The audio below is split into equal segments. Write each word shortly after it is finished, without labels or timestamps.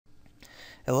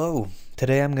Hello,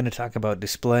 today I'm going to talk about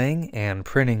displaying and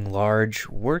printing large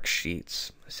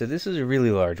worksheets. So this is a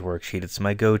really large worksheet. It's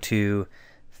my go-to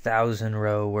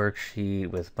 1,000-row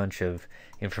worksheet with a bunch of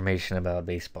information about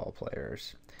baseball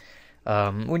players.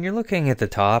 When you're looking at the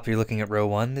top, you're looking at row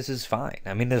 1, this is fine.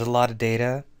 I mean, there's a lot of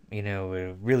data,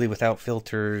 really without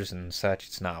filters and such,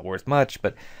 it's not worth much,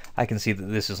 but I can see that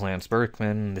this is Lance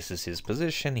Berkman, this is his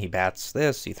position, he bats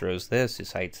this, he throws this,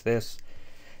 his height's this.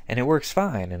 And it works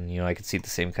fine, and I can see the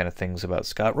same kind of things about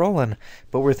Scott Rowland,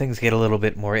 but where things get a little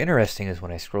bit more interesting is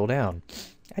when I scroll down.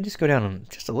 I just go down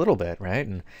just a little bit, right?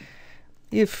 And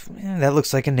if that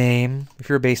looks like a name, if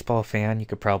you're a baseball fan, you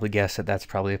could probably guess that that's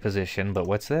probably a position, but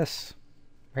what's this?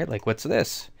 Right? Like, what's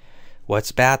this?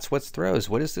 What's bats? What's throws?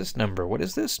 What is this number? What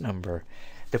is this number?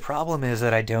 The problem is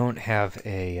that I don't have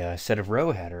a set of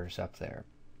row headers up there.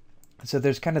 So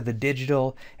there's kind of the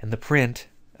digital and the print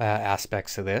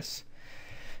aspects of this.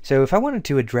 So if I wanted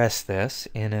to address this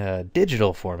in a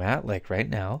digital format, like right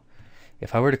now,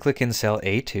 if I were to click in cell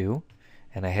A2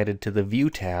 and I headed to the View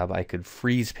tab, I could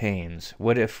freeze panes.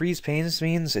 What a freeze panes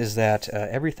means is that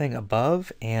everything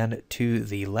above and to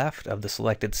the left of the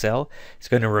selected cell is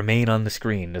going to remain on the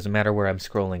screen. Doesn't matter where I'm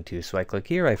scrolling to. So I click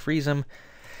here, I freeze them.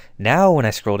 Now when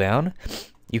I scroll down,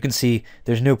 you can see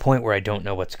there's no point where I don't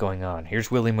know what's going on.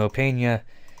 Here's Willie Mopena,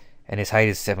 and his height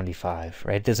is 75,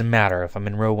 right? It doesn't matter. If I'm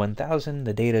in row 1000,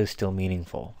 the data is still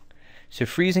meaningful. So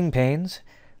freezing panes,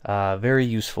 very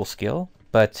useful skill,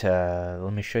 but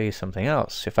let me show you something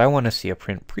else. If I want to see a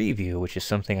print preview, which is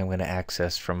something I'm going to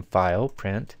access from File,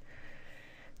 Print,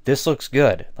 this looks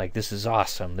good. Like, this is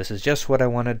awesome. This is just what I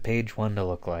wanted page 1 to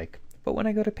look like. But when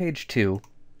I go to page 2,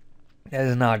 that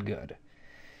is not good,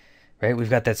 right? We've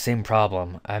got that same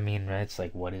problem. I mean, right? It's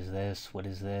like, what is this? What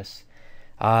is this?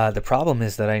 The problem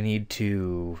is that I need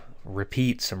to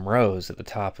repeat some rows at the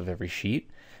top of every sheet.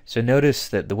 So notice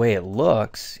that the way it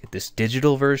looks, this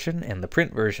digital version and the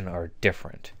print version are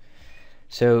different.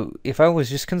 So if I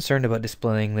was just concerned about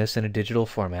displaying this in a digital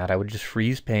format, I would just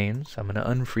freeze panes. I'm going to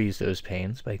unfreeze those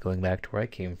panes by going back to where I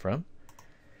came from.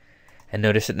 And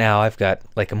notice that now I've got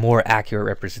like a more accurate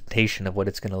representation of what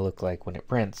it's going to look like when it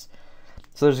prints.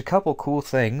 So there's a couple cool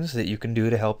things that you can do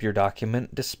to help your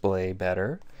document display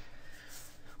better.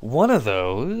 One of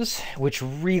those, which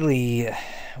really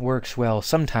works well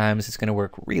sometimes, it's going to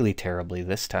work really terribly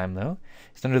this time though,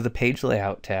 is under the Page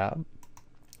Layout tab.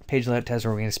 Page Layout tab is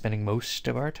where we're going to be spending most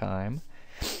of our time.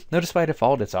 Notice by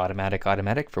default it's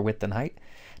automatic for width and height.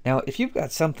 Now if you've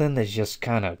got something that's just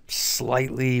kind of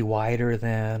slightly wider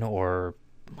than or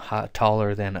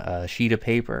taller than a sheet of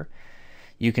paper,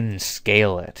 you can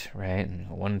scale it, right, in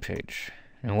one page.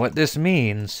 And what this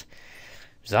means,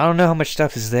 so I don't know how much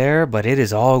stuff is there, but it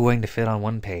is all going to fit on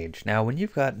one page. Now, when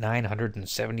you've got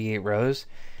 978 rows,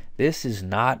 this is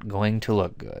not going to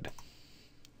look good.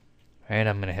 All right,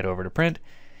 I'm going to head over to print,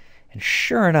 and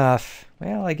sure enough,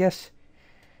 well, I guess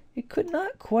it could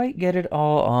not quite get it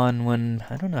all on when,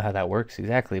 I don't know how that works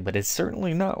exactly, but it's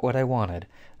certainly not what I wanted.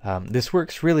 This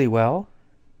works really well.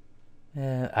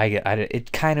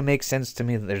 It kind of makes sense to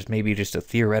me that there's maybe just a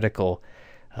theoretical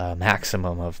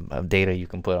maximum of data you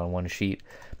can put on one sheet.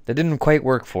 That didn't quite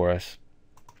work for us.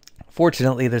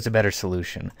 Fortunately, there's a better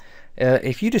solution.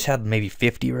 If you just had maybe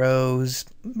 50 rows,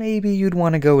 maybe you'd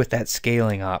want to go with that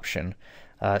scaling option.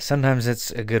 Sometimes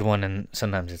it's a good one and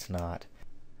sometimes it's not.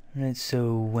 Alright,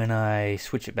 so when I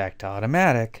switch it back to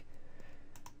automatic,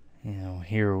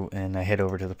 here, and I head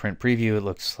over to the print preview, it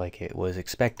looks like it was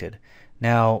expected.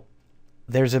 Now,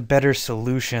 there's a better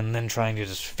solution than trying to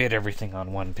just fit everything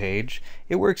on one page.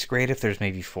 It works great if there's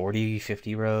maybe 40,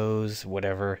 50 rows,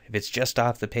 whatever. If it's just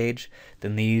off the page,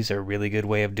 then these are a really good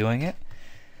way of doing it.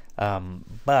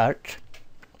 But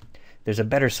there's a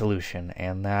better solution,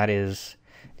 and that is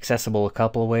accessible a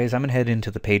couple of ways. I'm going to head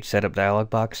into the page setup dialog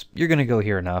box. You're going to go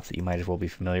here enough that you might as well be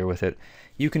familiar with it.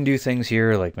 You can do things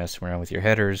here like messing around with your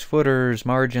headers, footers,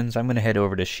 margins. I'm going to head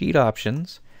over to sheet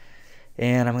options,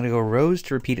 and I'm going to go rows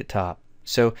to repeat at top.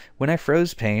 So when I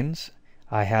froze panes,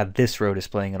 I had this row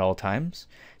displaying at all times.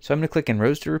 So I'm going to click in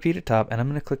rows to repeat at top, and I'm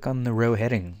going to click on the row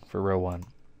heading for row 1.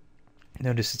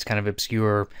 Notice it's kind of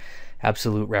obscure,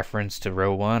 absolute reference to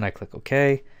row 1. I click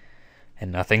OK,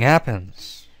 and nothing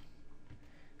happens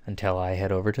until I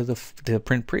head over to the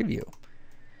print preview.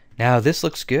 Now this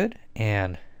looks good,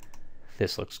 and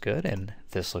this looks good, and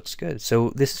this looks good. So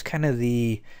this is kind of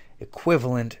the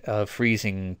equivalent of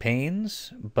freezing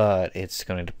panes, but it's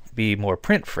going to be more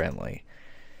print friendly.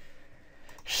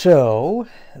 So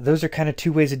those are kind of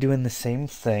two ways of doing the same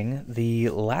thing. The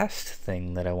last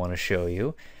thing that I want to show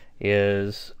you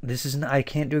is, I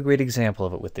can't do a great example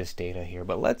of it with this data here,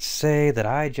 but let's say that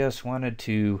I just wanted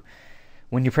to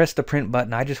when you press the print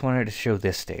button, I just wanted to show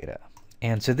this data.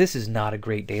 And so this is not a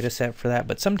great data set for that,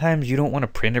 but sometimes you don't want to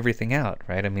print everything out,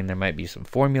 right? I mean, there might be some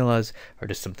formulas or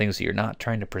just some things that you're not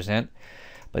trying to present,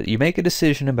 but you make a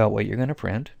decision about what you're going to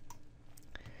print.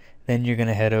 Then you're going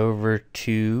to head over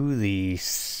to the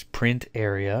print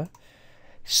area,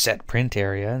 set print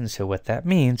area, and so what that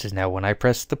means is now when I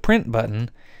press the print button,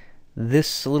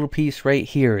 this little piece right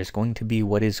here is going to be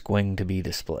what is going to be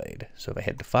displayed. So if I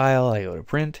head to File, I go to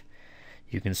Print,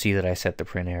 you can see that I set the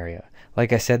print area.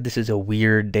 Like I said, this is a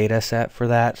weird data set for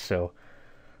that, so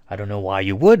I don't know why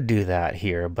you would do that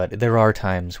here, but there are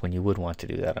times when you would want to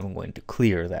do that. I'm going to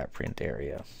clear that print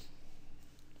area.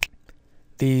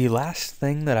 The last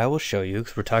thing that I will show you,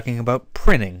 because we're talking about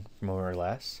printing more or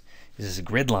less, is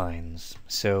Gridlines.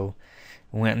 So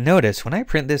notice when I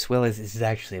print this, well, this is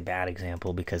actually a bad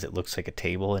example because it looks like a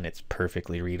table and it's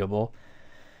perfectly readable.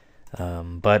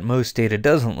 But most data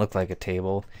doesn't look like a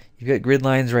table. You've got grid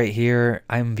lines right here.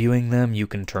 I'm viewing them. You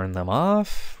can turn them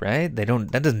off, right?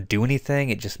 That doesn't do anything.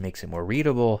 It just makes it more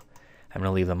readable. I'm going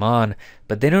to leave them on,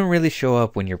 but they don't really show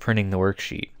up when you're printing the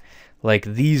worksheet. Like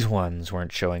these ones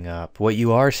weren't showing up. What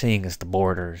you are seeing is the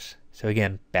borders. So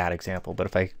again, bad example, but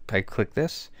if I click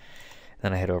this,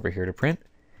 then I head over here to print,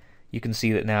 you can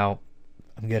see that now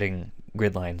I'm getting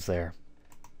grid lines there.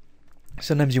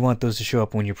 Sometimes you want those to show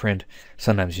up when you print,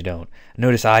 sometimes you don't.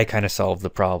 Notice I kind of solved the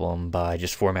problem by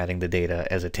just formatting the data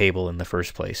as a table in the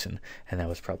first place, and that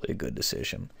was probably a good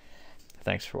decision.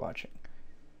 Thanks for watching.